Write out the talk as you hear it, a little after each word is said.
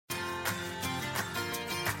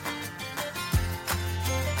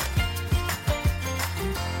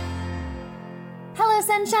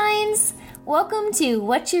Sunshines! Welcome to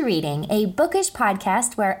What You're Reading, a bookish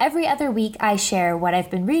podcast where every other week I share what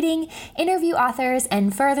I've been reading, interview authors,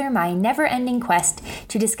 and further my never-ending quest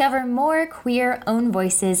to discover more queer own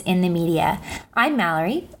voices in the media. I'm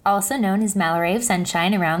Mallory, also known as Mallory of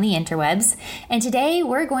Sunshine around the interwebs, and today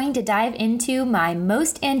we're going to dive into my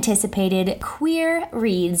most anticipated queer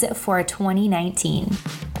reads for 2019.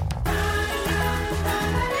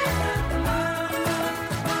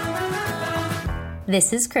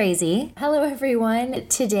 This is crazy. Hello, everyone.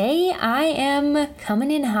 Today I am coming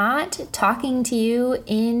in hot, talking to you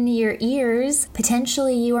in your ears.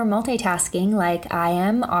 Potentially you are multitasking like I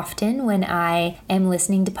am often when I am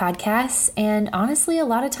listening to podcasts. And honestly, a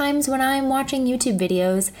lot of times when I'm watching YouTube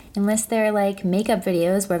videos, unless they're like makeup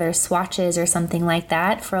videos where there's swatches or something like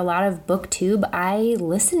that, for a lot of BookTube, I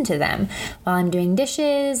listen to them. While I'm doing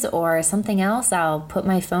dishes or something else, I'll put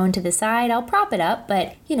my phone to the side, I'll prop it up,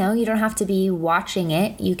 but you don't have to be watching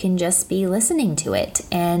it, you can just be listening to it.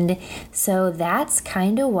 And so that's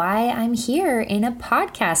kind of why I'm here in a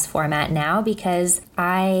podcast format now, because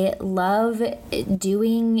I love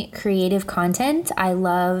doing creative content. I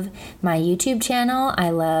love my YouTube channel.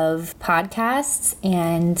 I love podcasts,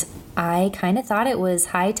 and I kind of thought it was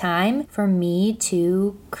high time for me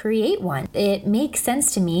to create one. It makes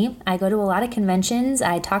sense to me. I go to a lot of conventions,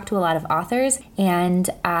 I talk to a lot of authors, and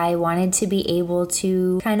I wanted to be able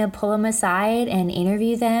to kind of pull them aside and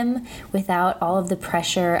interview them without all of the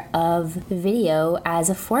pressure of video as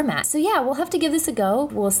a format. So yeah, we'll have to give this a go.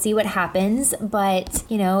 We'll see what happens, but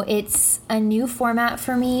it's a new format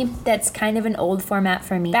for me that's kind of an old format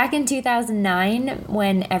for me. Back in 2009,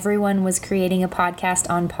 when everyone was creating a podcast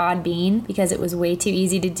on Podbean because it was way too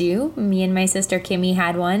easy to do, me and my sister Kimmy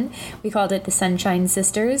had one. We called it the Sunshine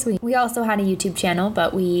Sisters. We also had a YouTube channel,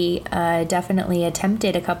 but we definitely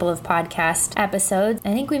attempted a couple of podcast episodes.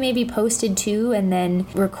 I think we maybe posted 2 and then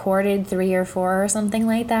recorded 3 or 4 or something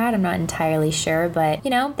like that. I'm not entirely sure, but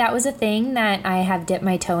that was a thing that I have dipped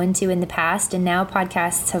my toe into in the past, and now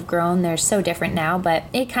podcasts have grown. They're so different now, but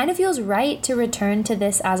it kind of feels right to return to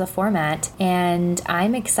this as a format, and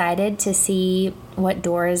I'm excited to see what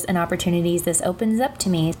doors and opportunities this opens up to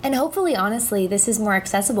me. And hopefully, honestly, this is more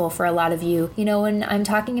accessible for a lot of you. When I'm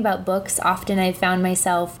talking about books, often I've found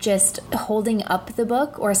myself just holding up the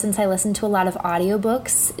book, or since I listen to a lot of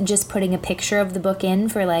audiobooks, just putting a picture of the book in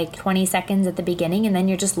for like 20 seconds at the beginning, and then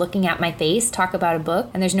you're just looking at my face, talk about a book,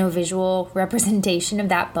 and there's no visual representation of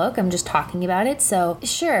that book. I'm just talking about it. So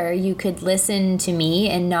sure, you could listen to me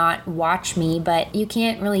and not watch me, but you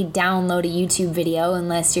can't really download a YouTube video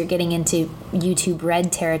unless you're getting into YouTube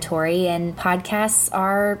Red territory, and podcasts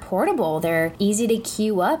are portable. They're easy to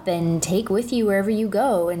queue up and take with you wherever you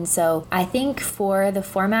go. And so I think for the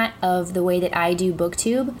format of the way that I do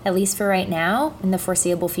BookTube, at least for right now, in the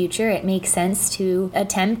foreseeable future, it makes sense to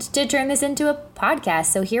attempt to turn this into a podcast.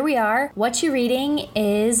 So here we are. What You're Reading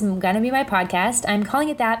is going to be my podcast. I'm calling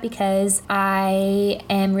it that because I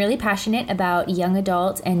am really passionate about young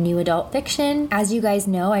adult and new adult fiction. As you guys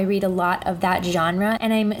know, I read a lot of that genre,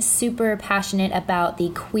 and I'm super passionate about the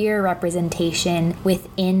queer representation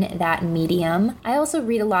within that medium. I also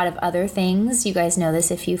read a lot of other things. You guys know this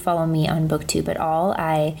if you follow me on BookTube at all.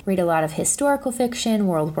 I read a lot of historical fiction,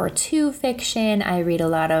 World War II fiction. I read a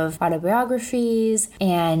lot of autobiographies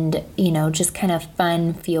and, just kind of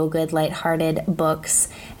fun, feel-good, lighthearted books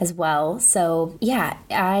as well. So yeah,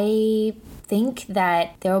 I think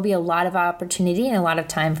that there will be a lot of opportunity and a lot of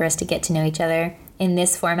time for us to get to know each other in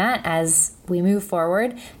this format as we move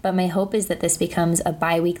forward, but my hope is that this becomes a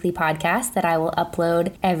bi-weekly podcast that I will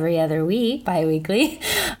upload every other week, bi-weekly,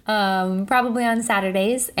 probably on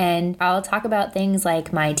Saturdays, and I'll talk about things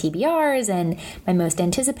like my TBRs and my most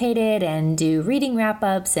anticipated, and do reading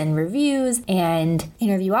wrap-ups and reviews and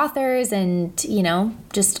interview authors, and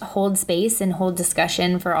just hold space and hold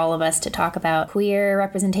discussion for all of us to talk about queer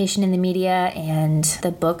representation in the media and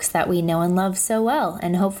the books that we know and love so well.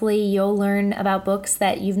 And hopefully you'll learn about books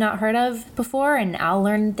that you've not heard of before, and I'll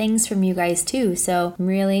learn things from you guys too. So I'm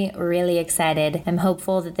really, really excited. I'm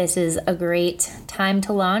hopeful that this is a great time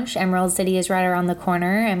to launch. Emerald City is right around the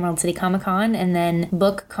corner, Emerald City Comic Con, and then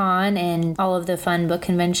BookCon and all of the fun book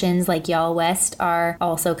conventions like Y'all West are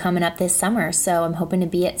also coming up this summer. So I'm hoping to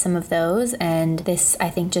be at some of those, and this I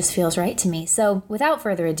think just feels right to me. So without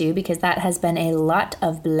further ado, because that has been a lot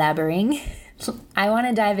of blabbering, I want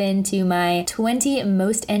to dive into my 20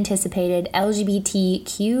 most anticipated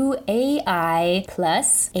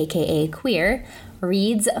LGBTQAI+, aka queer,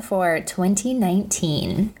 reads for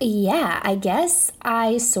 2019. Yeah, I guess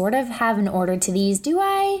I sort of have an order to these. Do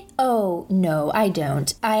I? Oh, no, I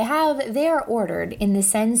don't. They are ordered in the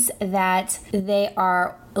sense that they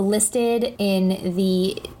are listed in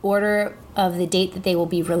the order of the date that they will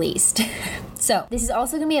be released. So this is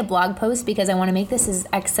also going to be a blog post because I want to make this as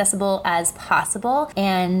accessible as possible.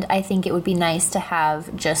 And I think it would be nice to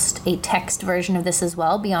have just a text version of this as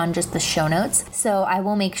well beyond just the show notes. So I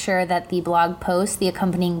will make sure that the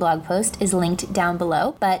accompanying blog post is linked down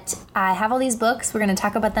below. But I have all these books. We're going to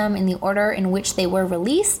talk about them in the order in which they were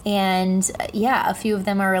released. And yeah, a few of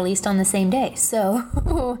them are released on the same day.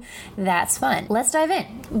 So that's fun. Let's dive in.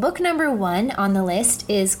 Book number 1 on the list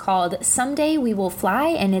is called Someday We Will Fly,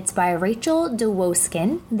 and it's by Rachel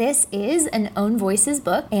Dwoskin. This is an Own Voices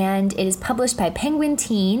book, and it is published by Penguin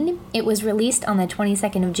Teen. It was released on the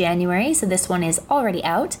 22nd of January, so this one is already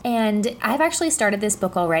out. And I've actually started this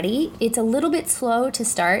book already. It's a little bit slow to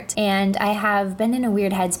start, and I have been in a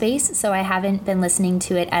weird headspace, so I haven't been listening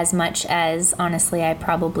to it as much as, honestly, I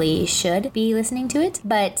probably should be listening to it.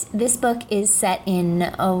 But this book is set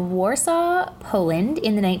in Warsaw, Poland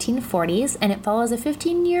in the 1940s, and it follows a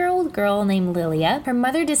 15-year-old girl named Lilia. Her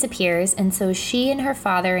mother disappears, and so she and her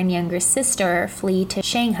father and younger sister flee to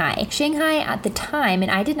Shanghai. Shanghai at the time,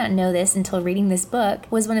 and I did not know this until reading this book,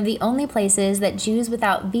 was one of the only places that Jews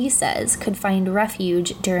without visas could find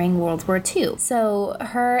refuge during World War II. So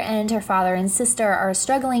her and her father and sister are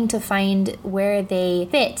struggling to find where they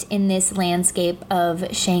fit in this landscape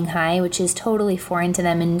of Shanghai, which is totally foreign to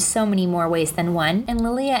them in so many more ways than one. And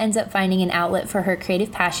Lilia ends up finding an outlet for her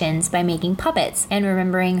creative passions by making puppets and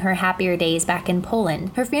remembering her happier days back in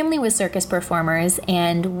Poland. Her family was circus performers,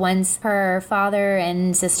 and once her father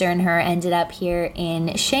and sister and her ended up here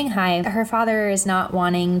in Shanghai, her father is not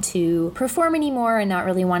wanting to perform anymore and not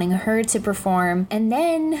really wanting her to perform. And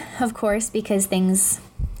then, of course, because things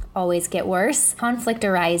always get worse, conflict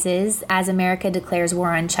arises as America declares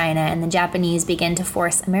war on China, and the Japanese begin to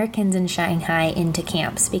force Americans in Shanghai into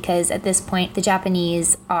camps, because at this point the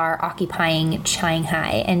Japanese are occupying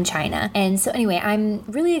Shanghai and China. And so anyway, I'm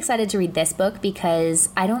really excited to read this book because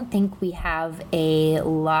I don't think we have a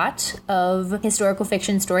lot of historical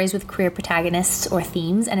fiction stories with queer protagonists or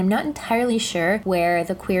themes, and I'm not entirely sure where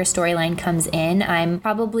the queer storyline comes in. I'm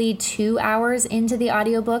probably 2 hours into the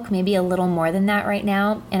audiobook, maybe a little more than that right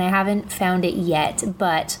now, and I haven't found it yet,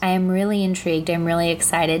 but I am really intrigued. I'm really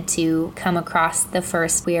excited to come across the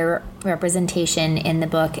first queer representation in the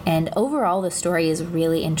book, and overall the story is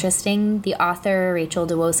really interesting. The author, Rachel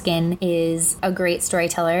Dwoskin, is a great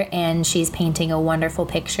storyteller, and she's painting a wonderful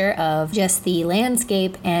picture of just the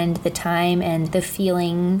landscape and the time and the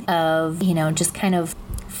feeling of, just kind of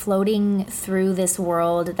floating through this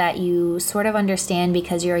world that you sort of understand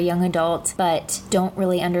because you're a young adult, but don't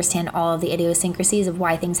really understand all of the idiosyncrasies of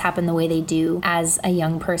why things happen the way they do as a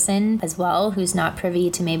young person as well, who's not privy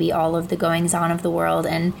to maybe all of the goings on of the world.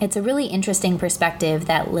 And it's a really interesting perspective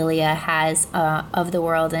that Lilia has of the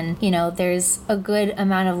world. And, there's a good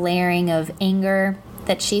amount of layering of anger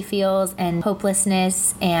that she feels and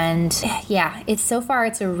hopelessness, and yeah, it's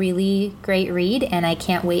a really great read, and I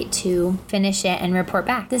can't wait to finish it and report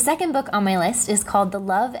back. The second book on my list is called The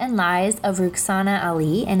Love and Lies of Rukhsana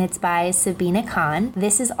Ali, and it's by Sabina Khan.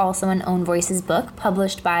 This is also an Own Voices book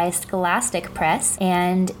published by Scholastic Press,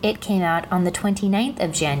 and it came out on the 29th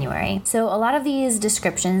of January. So a lot of these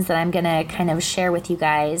descriptions that I'm gonna kind of share with you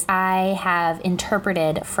guys, I have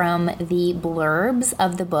interpreted from the blurbs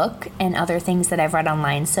of the book and other things that I've read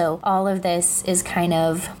online. So all of this is kind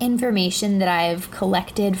of information that I've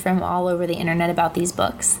collected from all over the internet about these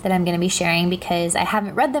books that I'm going to be sharing because I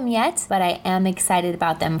haven't read them yet, but I am excited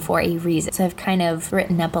about them for a reason. So I've kind of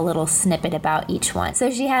written up a little snippet about each one. So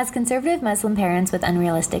she has conservative Muslim parents with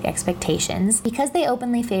unrealistic expectations. Because they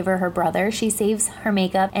openly favor her brother, she saves her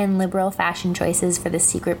makeup and liberal fashion choices for the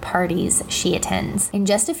secret parties she attends. In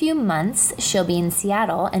just a few months, she'll be in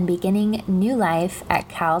Seattle and beginning new life at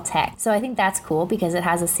Caltech. So I think that's cool because it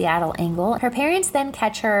has a Seattle angle. Her parents then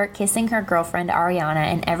catch her kissing her girlfriend Ariana,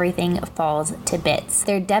 and everything falls to bits.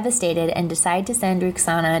 They're devastated and decide to send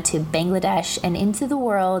Rukhsana to Bangladesh and into the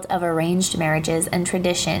world of arranged marriages and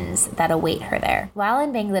traditions that await her there. While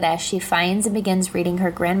in Bangladesh, she finds and begins reading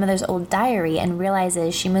her grandmother's old diary and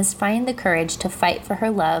realizes she must find the courage to fight for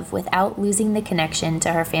her love without losing the connection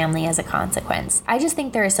to her family as a consequence. I just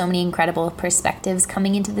think there are so many incredible perspectives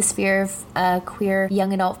coming into the sphere of queer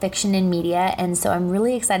young adult fiction and media, and so So I'm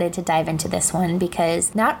really excited to dive into this one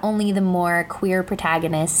because not only the more queer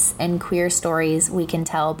protagonists and queer stories we can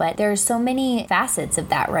tell, but there's so many facets of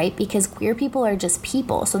that, right? Because queer people are just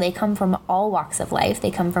people. So they come from all walks of life.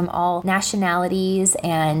 They come from all nationalities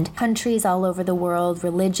and countries all over the world,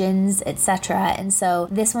 religions, etc. And so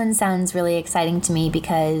this one sounds really exciting to me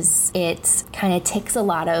because it kind of ticks a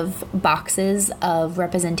lot of boxes of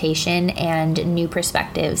representation and new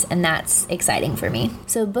perspectives, and that's exciting for me.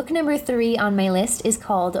 So book number 3 on my list is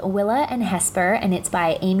called Willa and Hesper, and it's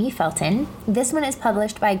by Amy Felton. This one is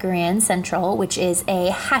published by Grand Central, which is a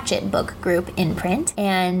Hachette book group in print,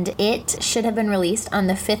 and it should have been released on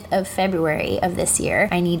the 5th of February of this year.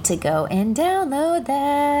 I need to go and download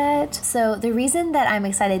that. So the reason that I'm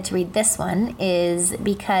excited to read this one is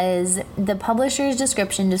because the publisher's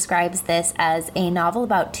description describes this as a novel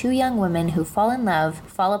about 2 young women who fall in love,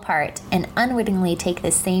 fall apart, and unwittingly take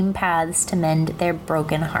the same paths to mend their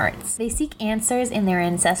broken hearts. They seek answers in their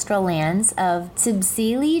ancestral lands of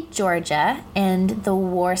Tsibsili, Georgia, and the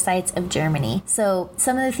war sites of Germany. So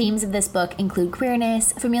some of the themes of this book include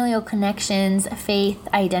queerness, familial connections, faith,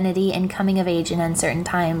 identity, and coming of age in uncertain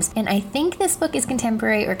times. And I think this book is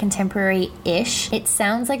contemporary or contemporary-ish. It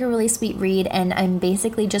sounds like a really sweet read, and I'm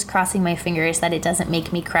basically just crossing my fingers that it doesn't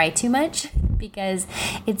make me cry too much, because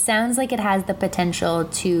it sounds like it has the potential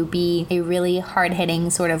to be a really hard-hitting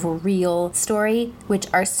sort of real story, which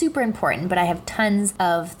are super important, but I have tons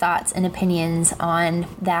of thoughts and opinions on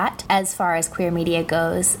that as far as queer media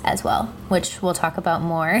goes as well, which we'll talk about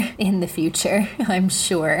more in the future, I'm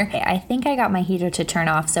sure. Okay, I think I got my heater to turn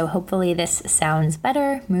off, so hopefully this sounds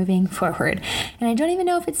better moving forward. And I don't even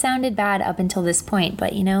know if it sounded bad up until this point,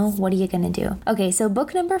 but you know, what are you gonna do? Okay, so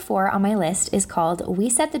book number 4 on my list is called We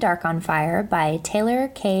Set the Dark on Fire by Taylor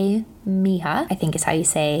K. Miha, I think is how you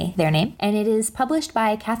say their name, and it is published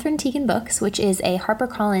by Catherine Teigen Books, which is a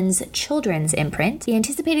HarperCollins children's imprint. The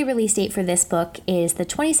anticipated release date for this book is the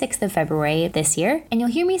 26th of February of this year, and you'll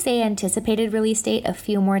hear me say anticipated release date a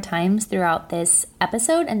few more times throughout this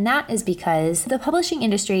episode, and that is because the publishing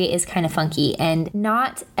industry is kind of funky, and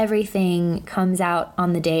not everything comes out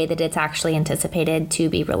on the day that it's actually anticipated to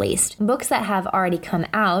be released. Books that have already come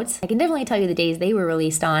out, I can definitely tell you the days they were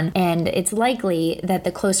released on, and it's likely that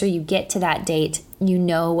the closer you get to that date, you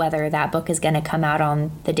know whether that book is going to come out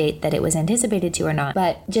on the date that it was anticipated to or not.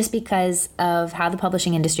 But just because of how the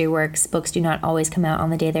publishing industry works, books do not always come out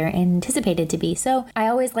on the day they're anticipated to be. So I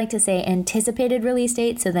always like to say anticipated release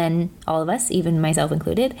date, so then all of us, even myself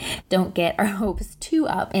included, don't get our hopes too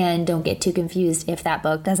up and don't get too confused if that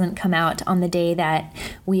book doesn't come out on the day that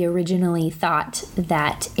we originally thought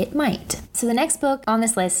that it might. So the next book on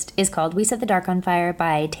this list is called We Set the Dark on Fire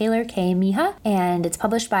by Taylor K. Miha, and it's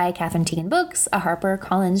published by Catherine Teigen Books, a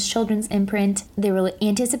HarperCollins children's imprint. The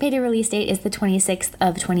anticipated release date is the 26th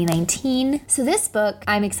of 2019. So this book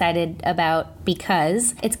I'm excited about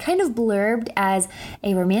because it's kind of blurbed as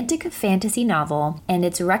a romantic fantasy novel, and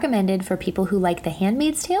it's recommended for people who like The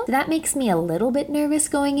Handmaid's Tale. So that makes me a little bit nervous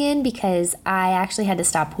going in because I actually had to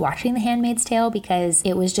stop watching The Handmaid's Tale because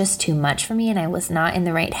it was just too much for me and I was not in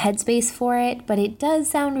the right headspace for it, but it does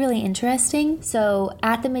sound really interesting. So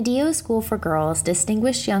at the Medio School for Girls,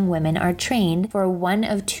 distinguished young women are trained for one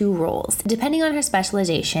of 2 roles. Depending on her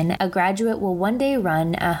specialization, a graduate will one day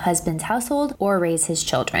run a husband's household or raise his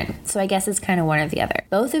children. So I guess it's kind of one or the other.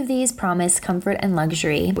 Both of these promise comfort and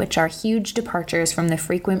luxury, which are huge departures from the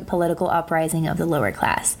frequent political uprising of the lower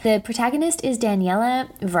class. The protagonist is Daniela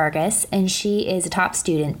Vargas, and she is a top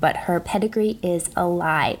student, but her pedigree is a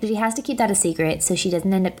lie. She has to keep that a secret so she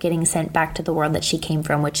doesn't end up getting sent back to the world that she came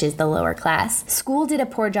from, which is the lower class. School did a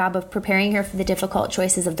poor job of preparing her for the difficult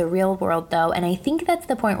choices of the real world, though, and I think that's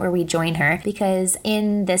the point where we join her, because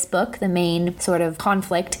in this book, the main sort of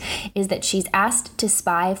conflict is that she's asked to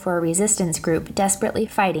spy for a resistance group desperately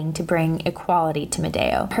fighting to bring equality to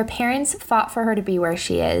Medio. Her parents fought for her to be where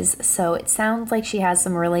she is, so it sounds like she has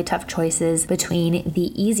some really tough choices between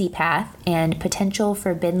the easy path and potential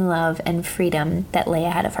forbidden love and freedom that lay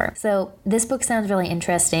ahead of her. So this book sounds really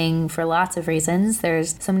interesting for lots of reasons.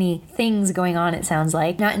 There's so many things going on, it sounds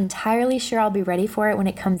like. Not entirely sure I'll be ready for it when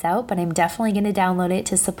it comes out, but I'm definitely going to download it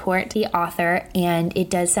to support the author, and it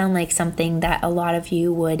does sound like something that a lot of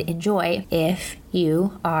you would enjoy if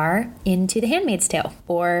you are into The Handmaid's Tale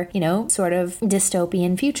or, you know, sort of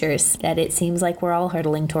dystopian futures that it seems like we're all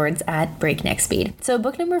hurtling towards at breakneck speed. So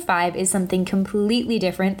book number 5 is something completely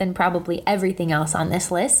different than probably everything else on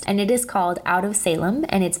this list, and it is called Out of Salem,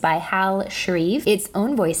 and it's by Hal Shreve. It's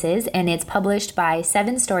Own Voices, and it's published by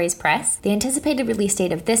Seven Stories Press. The anticipated release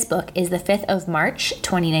date of this book is the 5th of March,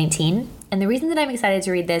 2019. And the reason that I'm excited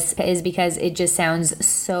to read this is because it just sounds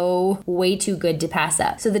so way too good to pass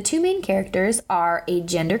up. So the two main characters are a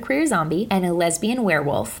genderqueer zombie and a lesbian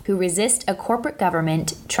werewolf who resist a corporate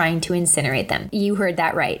government trying to incinerate them. You heard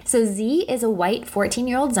that right. So Z is a white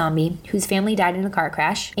 14-year-old zombie whose family died in a car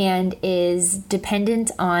crash and is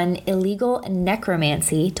dependent on illegal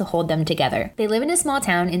necromancy to hold them together. They live in a small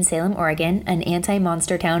town in Salem, Oregon, an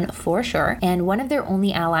anti-monster town for sure, and one of their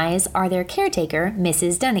only allies are their caretaker,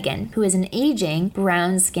 Mrs. Dunnigan, who is an aging,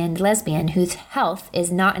 brown-skinned lesbian whose health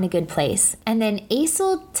is not in a good place. And then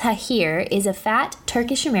Aysel Tahir is a fat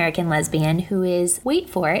Turkish-American lesbian who is, wait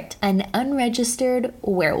for it, an unregistered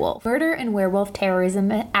werewolf. Murder and werewolf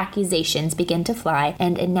terrorism accusations begin to fly,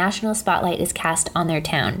 and a national spotlight is cast on their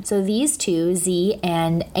town. So these two, Z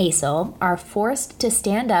and Aysel, are forced to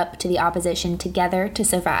stand up to the opposition together to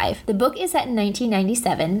survive. The book is set in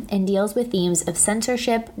 1997 and deals with themes of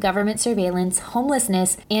censorship, government surveillance,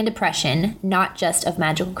 homelessness, and oppression, not just of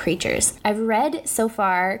magical creatures. I've read so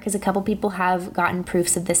far, because a couple people have gotten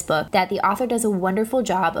proofs of this book, that the author does a wonderful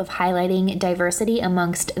job of highlighting diversity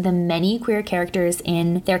amongst the many queer characters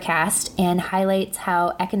in their cast and highlights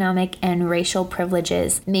how economic and racial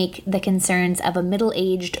privileges make the concerns of a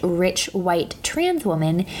middle-aged, rich, white trans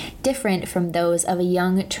woman different from those of a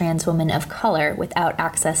young trans woman of color without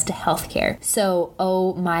access to healthcare. So,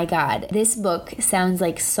 oh my God, this book sounds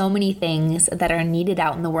like so many things that are needed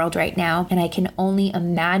out in the world right now, and I can only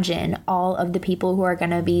imagine all of the people who are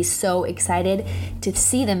going to be so excited to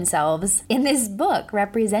see themselves in this book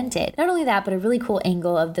represented. Not only that, but a really cool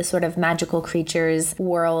angle of the sort of magical creatures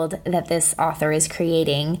world that this author is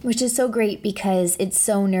creating, which is so great because it's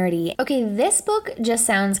so nerdy. Okay, this book just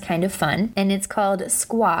sounds kind of fun, and it's called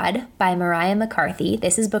Squad by Mariah McCarthy.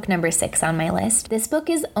 This is book number 6 on my list. This book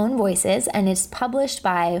is Own Voices, and it's published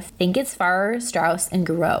by, I think it's Farrar, Straus, and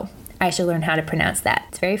Giroux. I should learn how to pronounce that.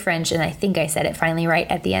 It's very French, and I think I said it finally right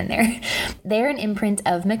at the end there. They're an imprint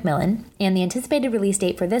of Macmillan, and the anticipated release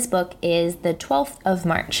date for this book is the 12th of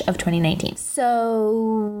March of 2019.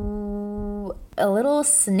 So a little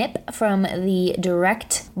snip from the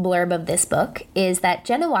direct blurb of this book is that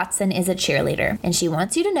Jenna Watson is a cheerleader, and she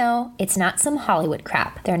wants you to know it's not some Hollywood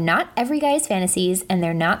crap. They're not every guy's fantasies, and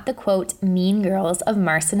they're not the, quote, mean girls of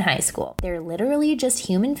Marston High School. They're literally just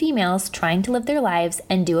human females trying to live their lives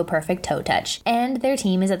and do a perfect toe touch. And their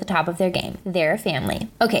team is at the top of their game. They're a family.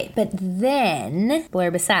 Okay, but then,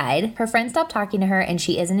 blurb aside, her friends stop talking to her, and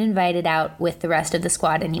she isn't invited out with the rest of the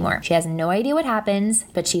squad anymore. She has no idea what happens,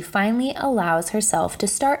 but she finally allows herself to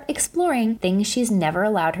start exploring things she's never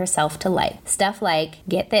allowed herself to like. Stuff like,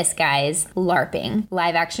 get this guys, LARPing,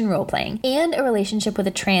 live action role playing, and a relationship with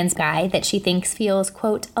a trans guy that she thinks feels,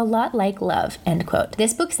 quote, a lot like love, end quote.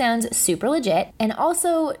 This book sounds super legit, and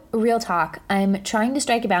also, real talk, I'm trying to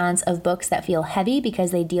strike a balance of books that feel heavy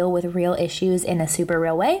because they deal with real issues in a super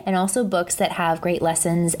real way, and also books that have great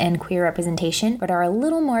lessons and queer representation, but are a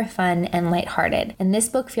little more fun and lighthearted. And this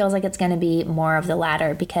book feels like it's going to be more of the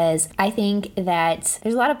latter, because I think that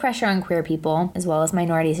there's a lot of pressure on queer people, as well as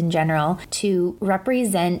minorities in general, to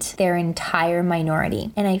represent their entire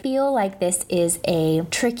minority. And I feel like this is a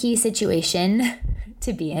tricky situation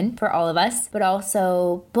to be in for all of us, but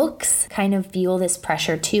also books kind of feel this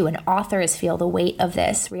pressure too, and authors feel the weight of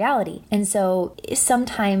this reality. And so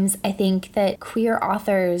sometimes I think that queer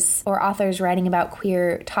authors or authors writing about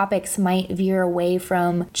queer topics might veer away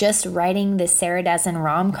from just writing the Sarah Dessen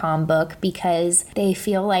rom-com book because they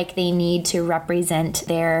feel like they need to represent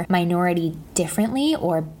their minority differently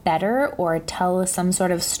or better, or tell some sort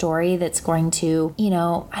of story that's going to,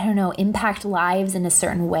 impact lives in a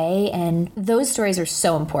certain way. And those stories are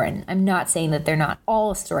so important. I'm not saying that they're not.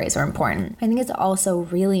 All stories are important. I think it's also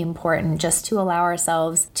really important just to allow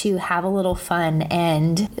ourselves to have a little fun,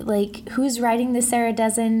 and like, who's writing the Sarah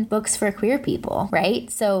Dessen books for queer people, right?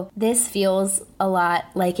 So this feels a lot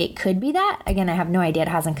like it could be that. Again, I have no idea, it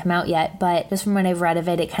hasn't come out yet, but just from what I've read of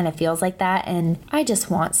it, it kind of feels like that, and I just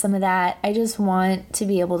want some of that. I just want to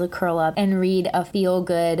be able to curl up and read a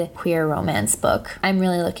feel-good queer romance book. I'm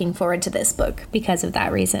really looking forward to this book because of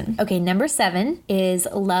that reason. Okay, number 7 is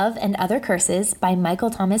Love and Other Curses by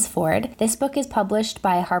Michael Thomas Ford. This book is published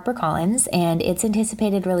by HarperCollins, and its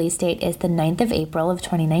anticipated release date is the 9th of April of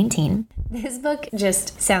 2019. This book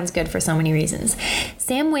just sounds good for so many reasons.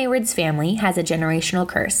 Sam Wayward's family has a generational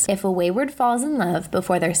curse. If a wayward falls in love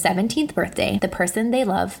before their 17th birthday, the person they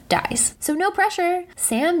love dies. So no pressure.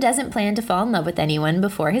 Sam doesn't plan to fall in love with anyone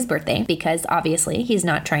before his birthday because obviously he's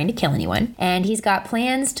not trying to kill anyone. And he's got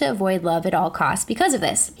plans to avoid love at all costs because of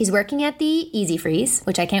this. He's working at the Easy Freeze,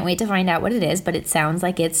 which I can't wait to find out what it is, but it sounds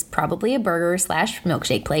like it's probably a burger /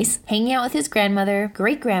 milkshake place. Hanging out with his grandmother,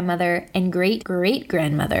 great-grandmother, and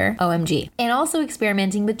great-great-grandmother, OMG, puberty, and also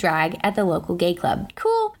experimenting with drag at the local gay club.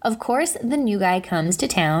 Cool. Of course, the new guy comes to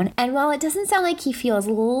town, and while it doesn't sound like he feels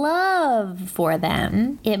love for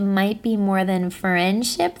them, it might be more than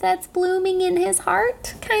friendship that's blooming in his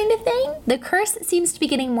heart, kind of thing. The curse seems to be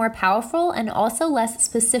getting more powerful and also less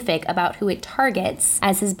specific about who it targets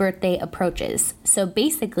as his birthday approaches. So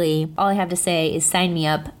basically, all I have to say is sign me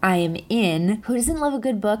up. I am in. Who doesn't love a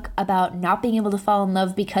good book about not being able to fall in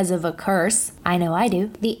love because of a curse? I know I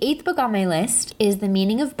do. The 8th book on my list is The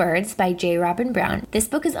Meaning of Birds by J. Robin Brown. This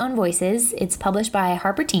book is Own Voices. It's published by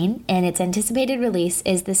Harper Teen, and its anticipated release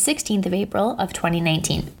is the 16th of April of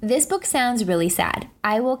 2019. This book sounds really sad.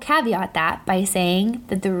 I will caveat that by saying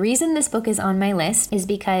that the reason this book is on my list is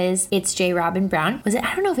because it's J. Robin Brown.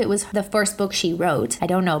 I don't know if it was the first book she wrote. I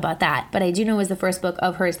don't know about that, but I do know it was the first book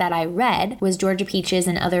of hers that I read was Georgia Peaches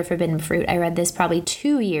and Other Forbidden Fruit. I read this probably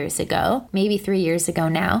 2 years ago, maybe 3 years ago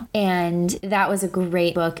now. And that was a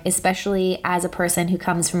great book, especially as a person who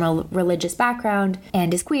comes from a religious background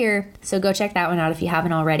and is queer. So go check that one out if you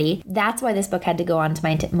haven't already. That's why this book had to go onto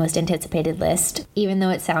my most anticipated list. Even though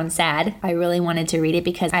it sounds sad, I really wanted to read it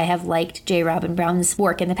because I have liked J. Robin Brown's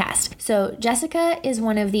work in the past. So Jessica is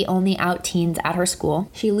one of the only out teens at her school.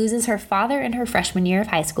 She loses her father in her freshman year of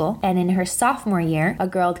high school, and in her sophomore year, a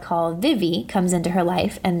girl called Vivi comes into her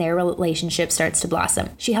life and their relationship starts to blossom.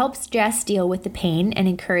 She helps Jess deal with the pain and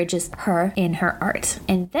encourages her in her art.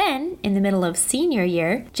 And then, in the middle of senior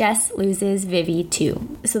year, Jess loses Vivi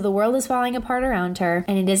too. So the world is falling apart around her,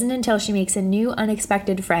 and it isn't until she makes a new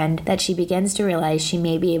unexpected friend that she begins to realize she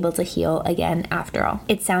may be able to heal again after all.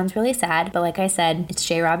 It sounds really sad, but like I said, it's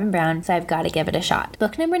J. Robin Brown, so I've got to give it a shot.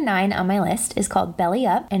 Book number 9 on my list is called Belly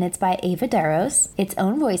Up, and it's by Ava Deros. It's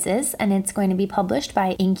Own Voices, and it's going to be published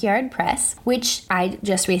by Inkyard Press, which I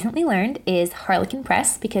just recently learned is Harlequin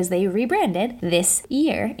Press because they rebranded this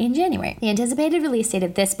year in January. The anticipated release date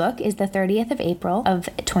of this book is the 30th of April of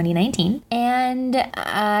 2019, and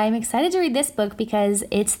I'm excited to read this book because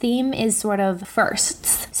its theme is sort of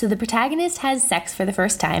firsts. So the protagonist has sex for the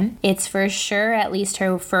first time. It's for sure at least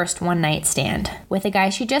her first one-night stand with a guy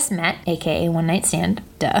she just met, aka one-night stand.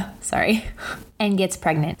 Sorry. And gets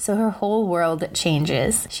pregnant, so her whole world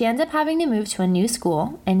changes. She ends up having to move to a new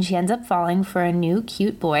school, and she ends up falling for a new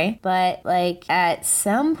cute boy, but at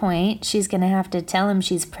some point, she's gonna have to tell him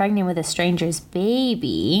she's pregnant with a stranger's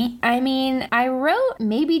baby. I mean, I wrote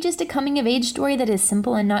maybe just a coming-of-age story that is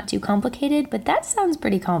simple and not too complicated, but that sounds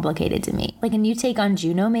pretty complicated to me. Like a new take on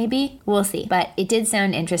Juno, maybe? We'll see. But it did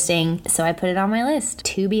sound interesting, so I put it on my list,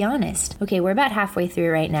 to be honest. Okay, we're about halfway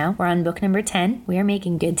through right now. We're on book number 10. We are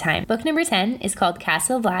making good time. Book number 10 is called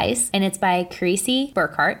Castle of Lies, and it's by Carisi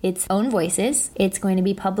Burkhart. It's Own Voices. It's going to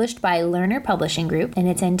be published by Lerner Publishing Group, and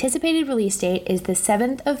its anticipated release date is the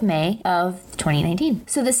 7th of May of 2019.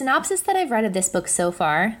 So the synopsis that I've read of this book so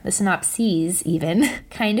far, the synopses even,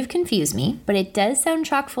 kind of confuse me, but it does sound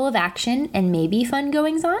chock full of action and maybe fun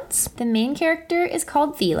goings-ons. The main character is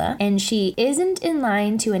called Thela, and she isn't in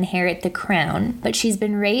line to inherit the crown, but she's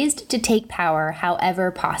been raised to take power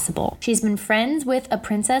however possible. She's been friends with a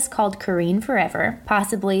princess called Corrine forever,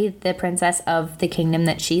 possibly the princess of the kingdom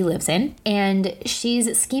that she lives in, and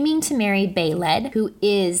she's scheming to marry Baeled, who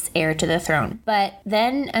is heir to the throne. But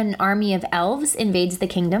then an army of elves invades the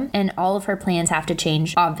kingdom, and all of her plans have to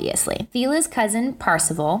change, obviously. Thela's cousin,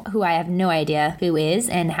 Parzival, who I have no idea who is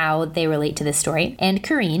and how they relate to this story, and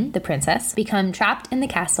Corrine, the princess, become trapped in the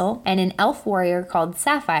castle, and an elf warrior called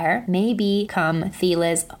Sapphire may become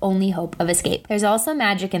Thela's only hope of escape. There's also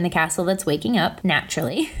magic in the castle that's waking up,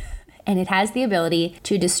 naturally. And it has the ability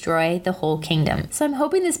to destroy the whole kingdom. So I'm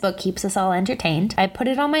hoping this book keeps us all entertained. I put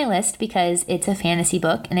it on my list because it's a fantasy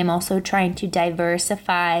book, and I'm also trying to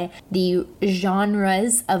diversify the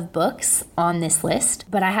genres of books on this list,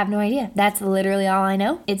 but I have no idea. That's literally all I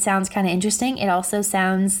know. It sounds kind of interesting. It also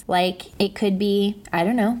sounds like it could be, I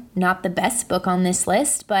don't know, not the best book on this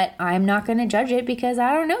list, but I'm not going to judge it because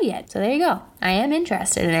I don't know yet. So there you go. I am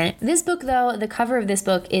interested in it. This book, though, the cover of this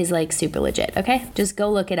book is super legit, okay? Just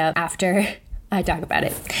go look it up after I talk about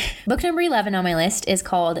it. Book number 11 on my list is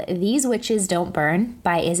called These Witches Don't Burn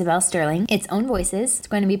by Isabel Sterling. It's Own Voices. It's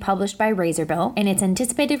going to be published by Razorbill, and its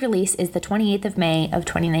anticipated release is the 28th of May of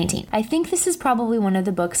 2019. I think this is probably one of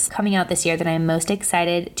the books coming out this year that I'm most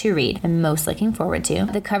excited to read and most looking forward to.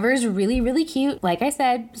 The cover is really, really cute, like I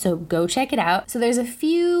said, so go check it out. So there's a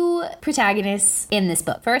few protagonists in this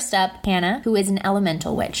book. First up, Hannah, who is an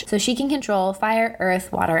elemental witch. So she can control fire,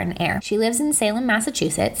 earth, water, and air. She lives in Salem,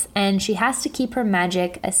 Massachusetts, and she has to keep keep her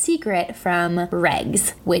magic a secret from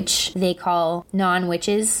regs, which they call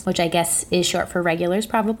non-witches, which I guess is short for regulars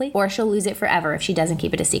probably, or she'll lose it forever if she doesn't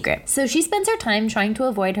keep it a secret. So she spends her time trying to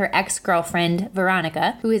avoid her ex-girlfriend,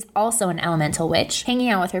 Veronica, who is also an elemental witch, hanging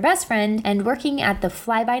out with her best friend, and working at the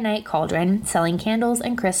Fly-By-Night Cauldron, selling candles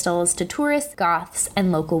and crystals to tourists, goths,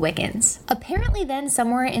 and local Wiccans. Apparently then,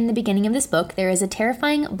 somewhere in the beginning of this book, there is a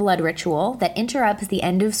terrifying blood ritual that interrupts the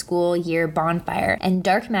end of school year bonfire, and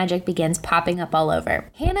dark magic begins popping up all over.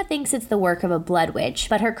 Hannah thinks it's the work of a blood witch,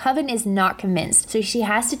 but her coven is not convinced, so she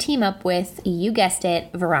has to team up with, you guessed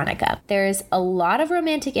it, Veronica. There's a lot of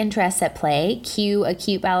romantic interests at play. Cue a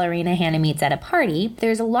cute ballerina Hannah meets at a party.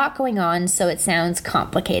 There's a lot going on, so it sounds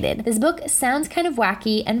complicated. This book sounds kind of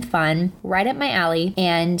wacky and fun, right up my alley,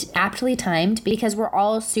 and aptly timed because we're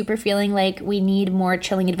all super feeling like we need more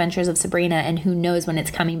Chilling Adventures of Sabrina, and who knows when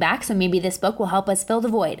it's coming back, so maybe this book will help us fill the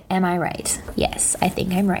void. Am I right? Yes, I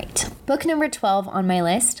think I'm right. Book number 12 on my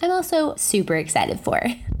list, I'm also super excited for.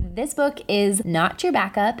 This book is not your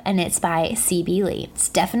backup, and it's by C.B. Lee. It's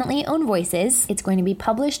definitely Own Voices. It's going to be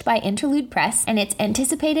published by Interlude Press, and its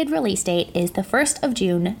anticipated release date is the 1st of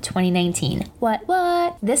June, 2019.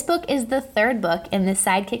 What? This book is the third book in the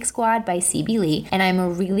Sidekick Squad by C.B. Lee, and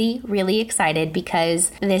I'm really excited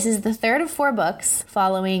because this is the third of 4 books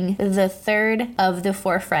following the third of the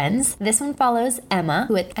 4 friends. This one follows Emma,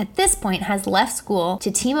 who at this point has left school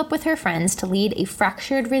to team up with her friends to lead a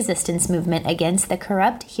fractured resistance movement against the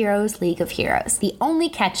corrupt Heroes League of Heroes. The only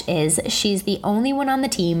catch is she's the only one on the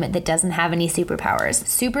team that doesn't have any superpowers.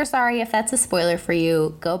 Super sorry if that's a spoiler for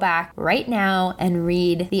you. Go back right now and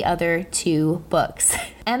read the other 2 books.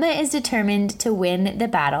 Emma is determined to win the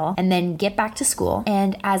battle and then get back to school,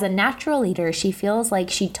 and as a natural leader, she feels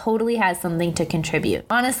like she totally has something to contribute.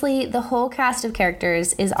 Honestly, the whole cast of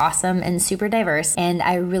characters is awesome and super diverse, and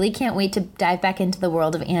I really can't wait to dive back into the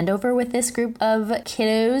world of Andover with this group of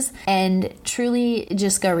kiddos and truly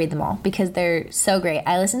just go read them all because they're so great.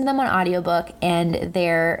 I listened to them on audiobook and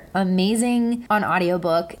they're amazing on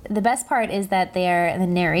audiobook. The best part is that the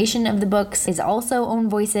narration of the books is also Own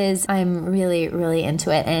Voices. I'm really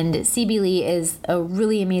into it, and C.B. Lee is a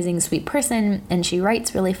really amazing, sweet person, and she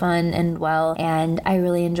writes really fun and well, and I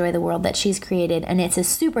really enjoy the world that she's created, and it's a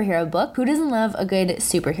superhero book. Who doesn't love a good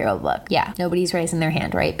superhero book? Yeah, nobody's raising their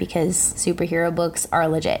hand, right? Because superhero books are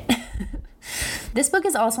legit. This book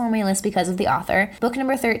is also on my list because of the author. Book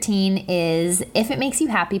number 13 is If It Makes You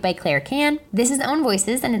Happy by Claire Can. This is Own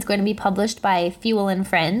Voices, and it's going to be published by Fuel and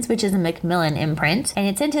Friends, which is a Macmillan imprint, and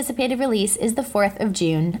its anticipated release is the 4th of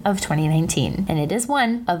June of 2019, and it is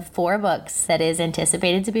one of 4 books that is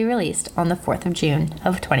anticipated to be released on the 4th of June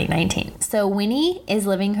of 2019. So Winnie is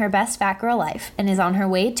living her best fat girl life and is on her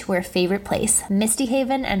way to her favorite place, Misty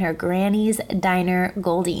Haven and her granny's diner,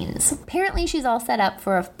 Goldine's. Apparently she's all set up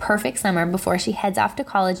for a perfect summer before she heads off to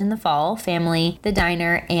college in the fall, family, the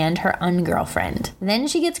diner, and her ungirlfriend. Then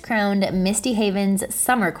she gets crowned Misty Haven's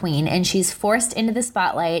Summer Queen, and she's forced into the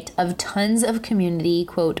spotlight of tons of community,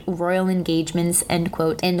 quote, royal engagements, end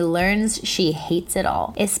quote, and learns she hates it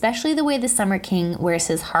all, especially the way the Summer King wears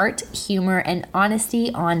his heart, humor, and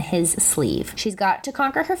honesty on his sleeve. She's got to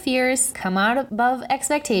conquer her fears, come out above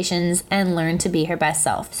expectations, and learn to be her best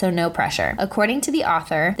self, so no pressure. According to the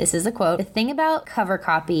author, this is a quote, the thing about cover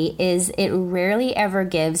copy is it rarely ever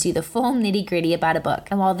gives you the full nitty-gritty about a book.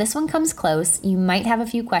 And while this one comes close, you might have a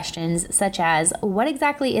few questions, such as, what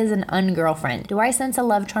exactly is an ungirlfriend? Do I sense a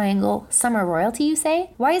love triangle? Summer royalty, you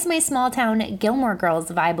say? Why is my small-town Gilmore Girls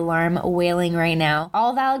vibe alarm wailing right now?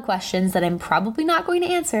 All valid questions that I'm probably not going to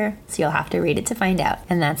answer, so you'll have to read it to find out.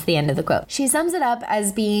 And that's the end of the quote. She sums it up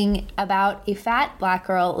as being about a fat black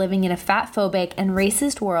girl living in a fat-phobic and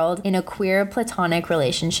racist world in a queer platonic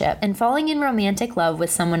relationship and falling in romantic love with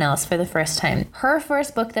someone else for the first time. Her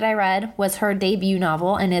first book that I read was her debut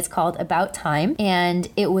novel, and it's called About Time, and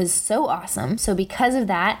it was so awesome. So because of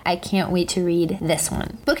that, I can't wait to read this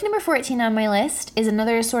one. Book number 14 on my list is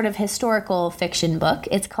another sort of historical fiction book.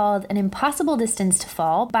 It's called An Impossible Distance to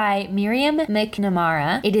Fall by Miriam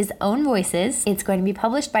McNamara. It is Own Voices. It's going to be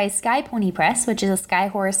published by Sky Pony Press, which is a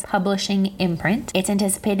Skyhorse publishing imprint. Its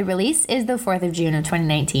anticipated release is the 4th of June of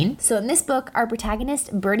 2019. So in this book, our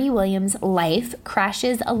protagonist Bertie Williams' life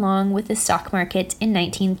crashes along with the stock market in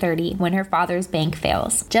 1930 when her father's bank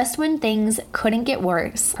fails. Just when things couldn't get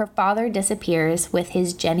worse, her father disappears with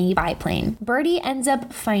his Jenny biplane. Bertie ends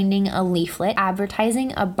up finding a leaflet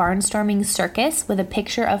advertising a barnstorming circus with a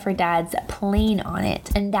picture of her dad's plane on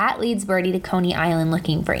it, and that leads Bertie to Coney Island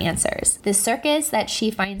looking for answers. The circus that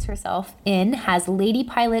she finds herself in has lady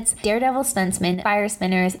pilots, daredevil stuntsmen, fire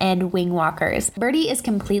spinners, and wing walkers. Bertie is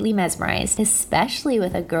completely mesmerized, especially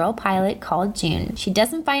with a girl pilot called June. She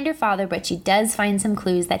doesn't find her father, but she does find some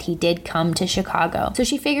clues that he did come to Chicago. So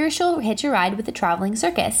she figures she'll hitch a ride with the traveling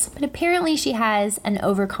circus. But apparently she has an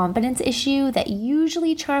overconfidence issue that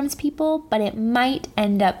usually charms people, but it might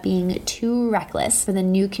end up being too reckless for the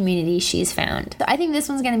new community she's found. So I think this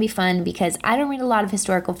one's going to be fun because I don't read a lot of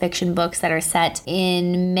historical fiction books that are set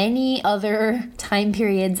in many other time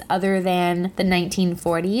periods other than the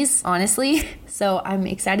 1940s, honestly. So I'm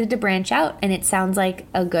excited to branch out, and it sounds like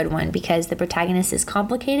a good one because the protagonist is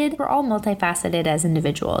complicated. We're all multifaceted as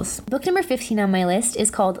individuals. Book number 15 on my list is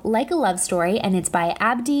called Like a Love Story, and it's by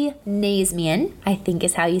Abdi Nazmian, I think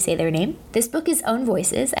is how you say their name. This book is Own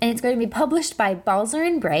Voices, and it's going to be published by Balzer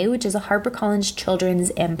 & Bray, which is a HarperCollins children's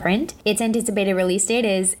imprint. Its anticipated release date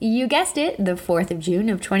is, you guessed it, the 4th of June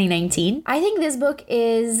of 2019. I think this book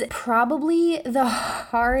is probably the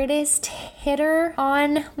hardest hitter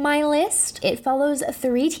on my list. It follows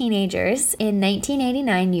 3 teenagers in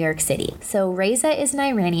 1989 New York City. So Reza is an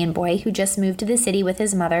Iranian boy who just moved to the city with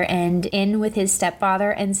his mother and in with his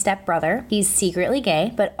stepfather and stepbrother. He's secretly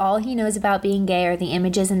gay, but all he knows about being gay are the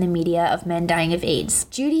images in the media of men dying of AIDS.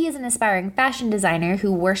 Judy is an aspiring fashion designer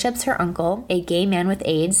who worships her uncle, a gay man with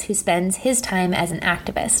AIDS who spends his time as an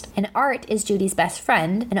activist. And Art is Judy's best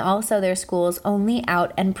friend and also their school's only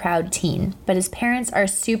out and proud teen. But his parents are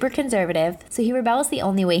super conservative, so he rebels the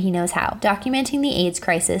only way he knows how, documenting the AIDS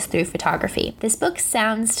crisis through photography. This book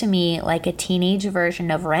sounds to me like a teenage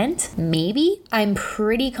version of Rent, maybe? I'm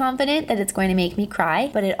pretty confident that it's going to make me cry,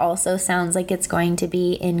 but it also sounds like it's going to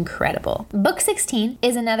be incredible. Book 16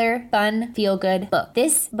 is another fun, feel-good book.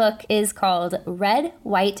 This book is called Red,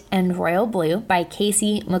 White, and Royal Blue by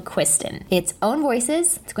Casey McQuiston. It's Own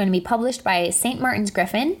Voices. It's going to be published by St. Martin's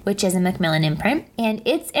Griffin, which is a Macmillan imprint, and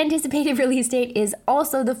its anticipated release date is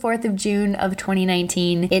also the 4th of June of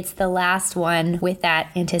 2019. It's the last one with that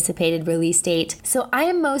anticipated release date. So I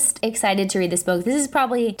am most excited to read this book. This is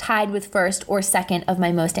probably tied with first or second of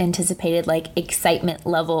my most anticipated excitement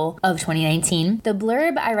level of 2019. The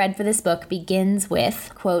blurb I read for this book begins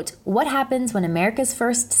with, quote, "What happens when America's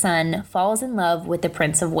first son falls in love with the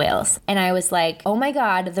Prince of Wales?" And I was like, oh my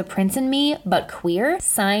God, The Prince and Me, but queer?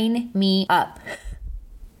 Sign me up.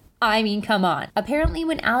 I mean, come on. Apparently,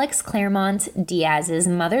 when Alex Claremont Diaz's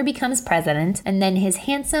mother becomes president, and then his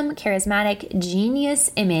handsome, charismatic,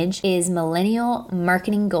 genius image is millennial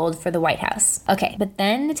marketing gold for the White House. Okay, but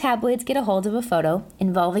then the tabloids get a hold of a photo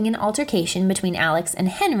involving an altercation between Alex and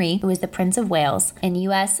Henry, who is the Prince of Wales, and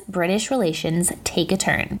U.S.-British relations take a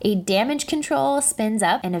turn. A damage control spins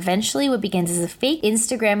up, and eventually what begins as a fake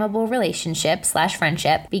Instagrammable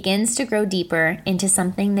relationship/friendship begins to grow deeper into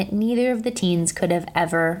something that neither of the teens could have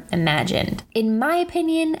ever imagined. In my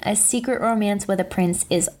opinion, a secret romance with a prince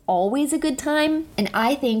is always a good time, and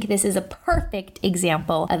I think this is a perfect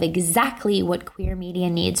example of exactly what queer media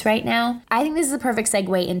needs right now. I think this is a perfect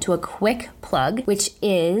segue into a quick plug, which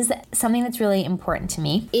is something that's really important to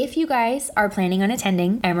me. If you guys are planning on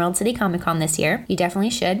attending Emerald City Comic Con this year, you definitely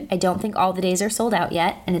should. I don't think all the days are sold out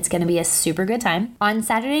yet, and it's going to be a super good time. On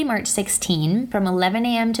Saturday, March 16, from 11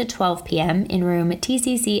 a.m. to 12 p.m. in room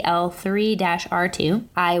TCCL 3-R2,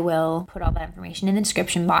 I will put all that information in the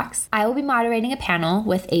description box. I will be moderating a panel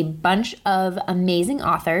with a bunch of amazing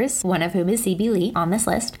authors, one of whom is C.B. Lee on this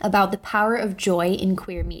list, about the power of joy in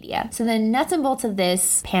queer media. So the nuts and bolts of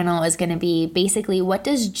this panel is going to be basically, what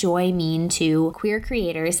does joy mean to queer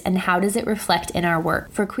creators and how does it reflect in our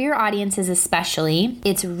work? For queer audiences especially,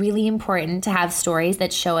 it's really important to have stories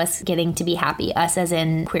that show us getting to be happy, us as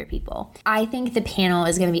in queer people. I think the panel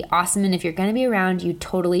is going to be awesome, and if you're going to be around, you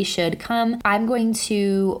totally should come. I'm going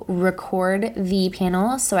to record the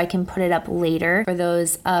panel so I can put it up later for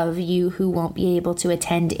those of you who won't be able to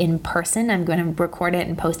attend in person. I'm going to record it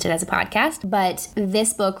and post it as a podcast. But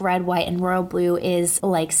this book, Red, White, and Royal Blue, is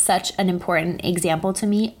such an important example to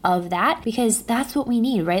me of that, because that's what we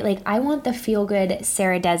need, right? I want the feel-good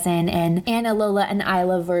Sarah Dessen and Anna, Lola, and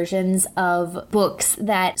Isla versions of books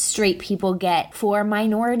that straight people get for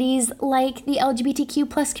minorities like the LGBTQ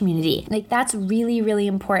plus community. That's really, really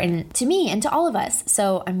important to me and to all of us.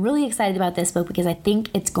 So I'm really excited about this book because I think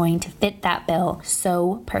it's going to fit that bill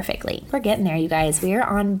so perfectly. We're getting there, you guys. We are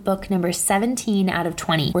on book number 17 out of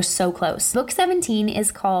 20. We're so close. Book 17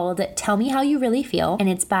 is called Tell Me How You Really Feel, and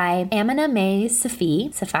it's by Amina May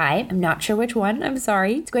Safai. I'm not sure which one. I'm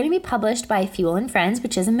sorry. It's going to be published by Fuel and Friends,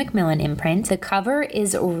 which is a Macmillan imprint. The cover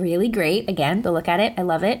is really great. Again, go look at it. I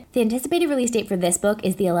love it. The anticipated release date for this book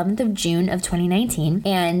is the 11th of June of 2019,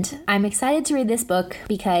 and I'm excited to read this book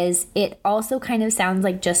because it also kind of sounds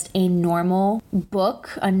sounds like just a normal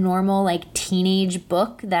book, a normal like teenage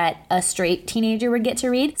book that a straight teenager would get to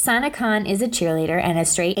read. Sana Khan is a cheerleader and a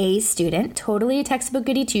straight A student, totally a textbook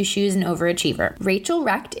goody two-shoes and overachiever. Rachel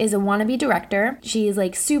Recht is a wannabe director. She is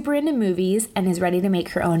like super into movies and is ready to make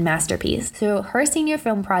her own masterpiece. So her senior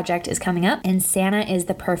film project is coming up and Santa is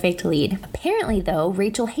the perfect lead. Apparently though,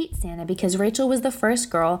 Rachel hates Santa because Rachel was the first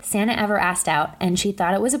girl Santa ever asked out and she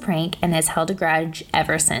thought it was a prank and has held a grudge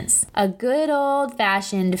ever since. A good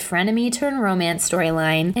old-fashioned frenemy turn romance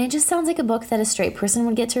storyline, and it just sounds like a book that a straight person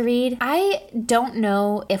would get to read. I don't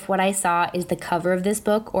know if what I saw is the cover of this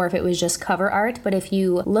book or if it was just cover art, but if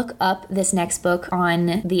you look up this next book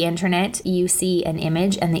on the internet, you see an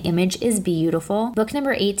image and the image is beautiful. Book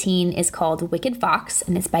number 18 is called Wicked Fox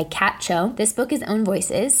and it's by Kat Cho. This book is Own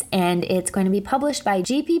Voices and it's going to be published by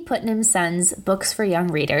G.P. Putnam Sons Books for Young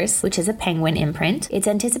Readers, which is a Penguin imprint. Its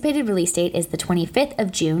anticipated release date is the 25th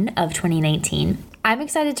of June of 2019. I'm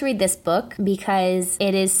excited to read this book because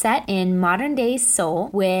it is set in modern day Seoul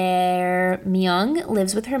where Myung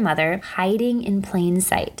lives with her mother hiding in plain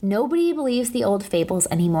sight. Nobody believes the old fables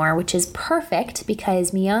anymore, which is perfect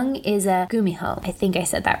because Myung is a gumiho, I think I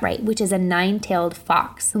said that right, which is a nine-tailed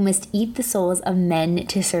fox who must eat the souls of men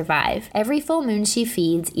to survive. Every full moon she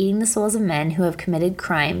feeds, eating the souls of men who have committed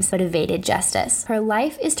crimes but evaded justice. Her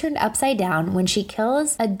life is turned upside down when she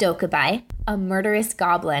kills a dokubai, a murderous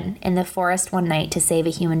goblin, in the forest one night to save a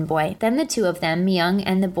human boy. Then the two of them, Myung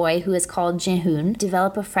and the boy who is called Jaehoon,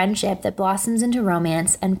 develop a friendship that blossoms into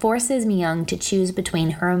romance and forces Myung to choose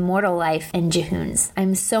between her immortal life and Jaehoon's.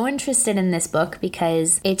 I'm so interested in this book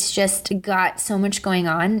because it's just got so much going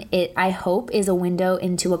on. It, I hope, is a window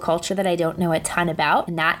into a culture that I don't know a ton about,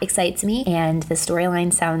 and that excites me, and the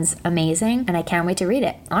storyline sounds amazing, and I can't wait to read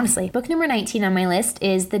it, honestly. Book number 19 on my list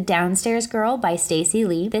is The Downstairs Girl by Stacey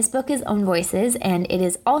Lee. This book is Own Voices, and it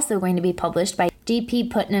is also going to be published by G.P.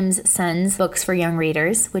 Putnam's Sons Books for Young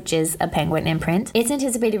Readers, which is a Penguin imprint. Its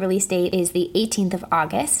anticipated release date is the 18th of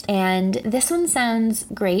August, and this one sounds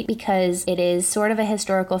great because it is sort of a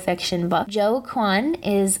historical fiction book. Jo Kwon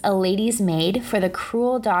is a lady's maid for the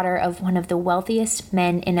cruel daughter of one of the wealthiest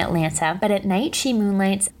men in Atlanta, but at night she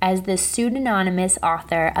moonlights as the pseudonymous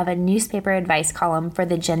author of a newspaper advice column for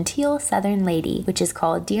the genteel Southern lady, which is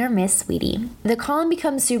called Dear Miss Sweetie. The column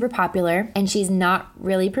becomes super popular, and she's not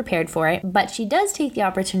really prepared for it, but she does take the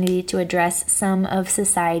opportunity to address some of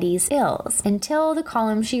society's ills, until the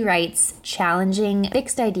column she writes, challenging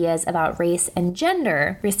fixed ideas about race and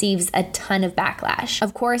gender, receives a ton of backlash.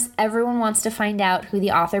 Of course, everyone wants to find out who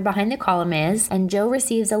the author behind the column is, and Jo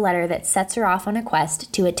receives a letter that sets her off on a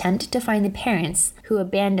quest to attempt to find the parents who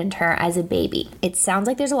abandoned her as a baby. It sounds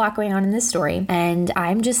like there's a lot going on in this story, and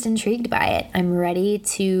I'm just intrigued by it. I'm ready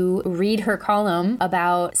to read her column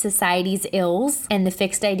about society's ills and the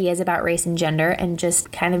fixed ideas about race and gender and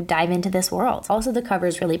just kind of dive into this world. Also, the cover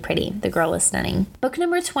is really pretty. The girl is stunning. Book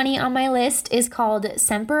number 20 on my list is called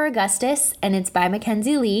Semper Augustus, and it's by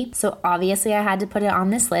Mackenzie Lee. So obviously I had to put it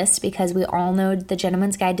on this list because we all know The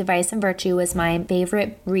Gentleman's Guide to Vice and Virtue was my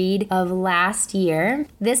favorite read of last year.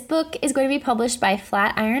 This book is going to be published by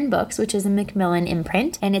Flatiron Books, which is a Macmillan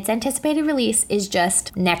imprint, and its anticipated release is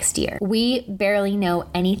just next year. We barely know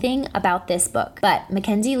anything about this book, but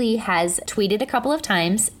Mackenzie Lee has tweeted a couple of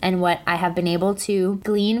times, and what I have been able to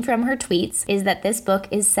glean from her tweets is that this book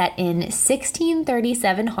is set in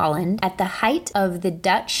 1637 Holland at the height of the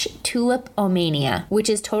Dutch tulipomania, which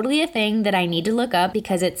is totally a thing that I need to look up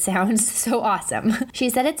because it sounds so awesome.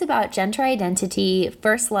 She said it's about gender identity,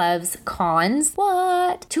 first loves, cons,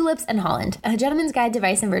 tulips, and Holland. A Gentleman's Guide to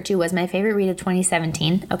Vice and Virtue was my favorite read of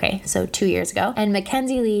 2017. Okay, so 2 years ago. And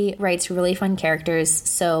Mackenzie Lee writes really fun characters,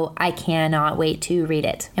 so I cannot wait to read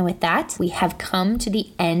it. And with that, we have come to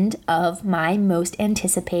the end of my most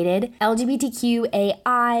anticipated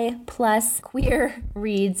LGBTQAI plus queer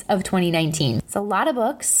reads of 2019. It's a lot of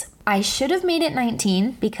books. I should have made it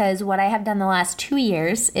 19 because what I have done the last 2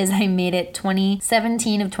 years is I made it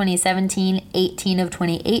 17 of 2017, 18 of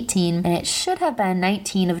 2018, and it should have been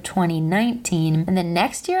 19 of 2019. And the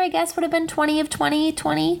next year, I guess, would have been 20 of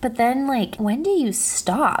 2020. But then, like, when do you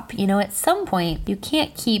stop? You know, at some point, you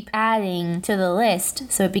can't keep adding to the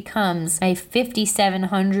list, so it becomes my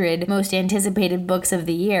 5,700 most anticipated books of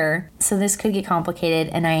the year. So this could get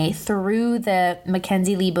complicated, and I threw the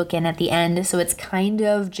Mackenzie Lee book in at the end, so it's kind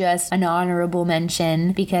of just an honorable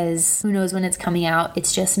mention because who knows when it's coming out.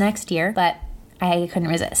 It's just next year, but I couldn't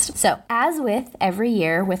resist. So as with every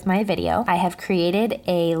year with my video, I have created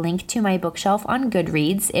a link to my bookshelf on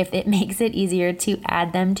Goodreads if it makes it easier to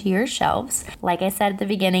add them to your shelves. Like I said at the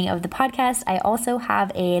beginning of the podcast, I also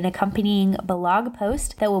have an accompanying blog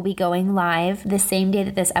post that will be going live the same day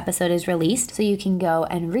that this episode is released. So you can go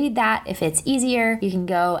and read that if it's easier. You can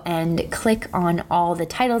go and click on all the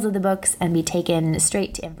titles of the books and be taken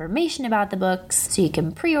straight to information about the books, so you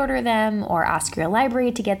can pre-order them or ask your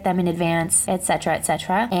library to get them in advance, etc.,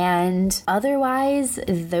 etc. And otherwise,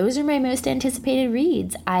 those are my most anticipated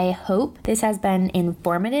reads. I hope this has been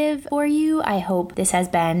informative for you. I hope this has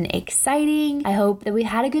been exciting. I hope that we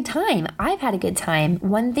had a good time. I've had a good time.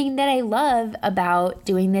 One thing that I love about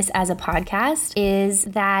doing this as a podcast is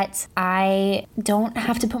that I don't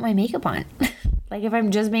have to put my makeup on. Like, if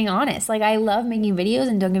I'm just being honest, like, I love making videos,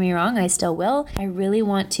 and don't get me wrong, I still will. I really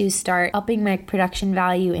want to start upping my production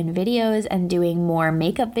value in videos and doing more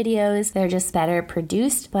makeup videos. They're just better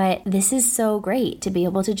produced, but this is so great to be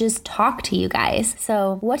able to just talk to you guys.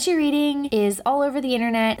 So what you're reading is all over the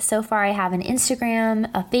internet. So far, I have an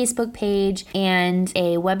Instagram, a Facebook page, and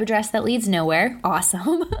a web address that leads nowhere.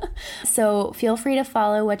 Awesome. So feel free to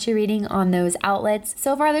follow what you're reading on those outlets.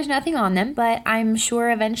 So far, there's nothing on them, but I'm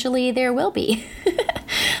sure eventually there will be.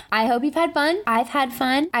 I hope you've had fun. I've had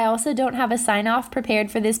fun. I also don't have a sign off prepared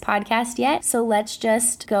for this podcast yet, so let's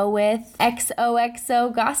just go with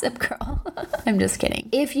XOXO Gossip Girl. I'm just kidding.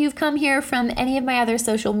 If you've come here from any of my other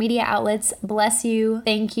social media outlets, bless you.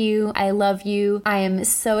 Thank you. I love you. I am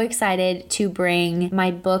so excited to bring my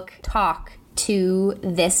book talk to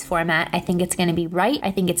this format. I think it's going to be right.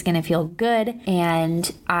 I think it's going to feel good.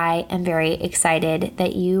 And I am very excited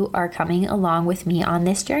that you are coming along with me on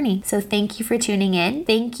this journey. So thank you for tuning in.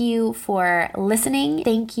 Thank you for listening.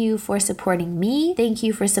 Thank you for supporting me. Thank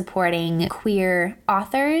you for supporting queer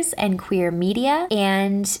authors and queer media.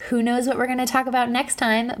 And who knows what we're going to talk about next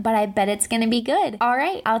time, but I bet it's going to be good. All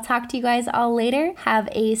right. I'll talk to you guys all later. Have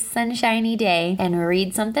a sunshiny day and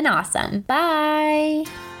read something awesome.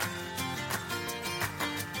 Bye.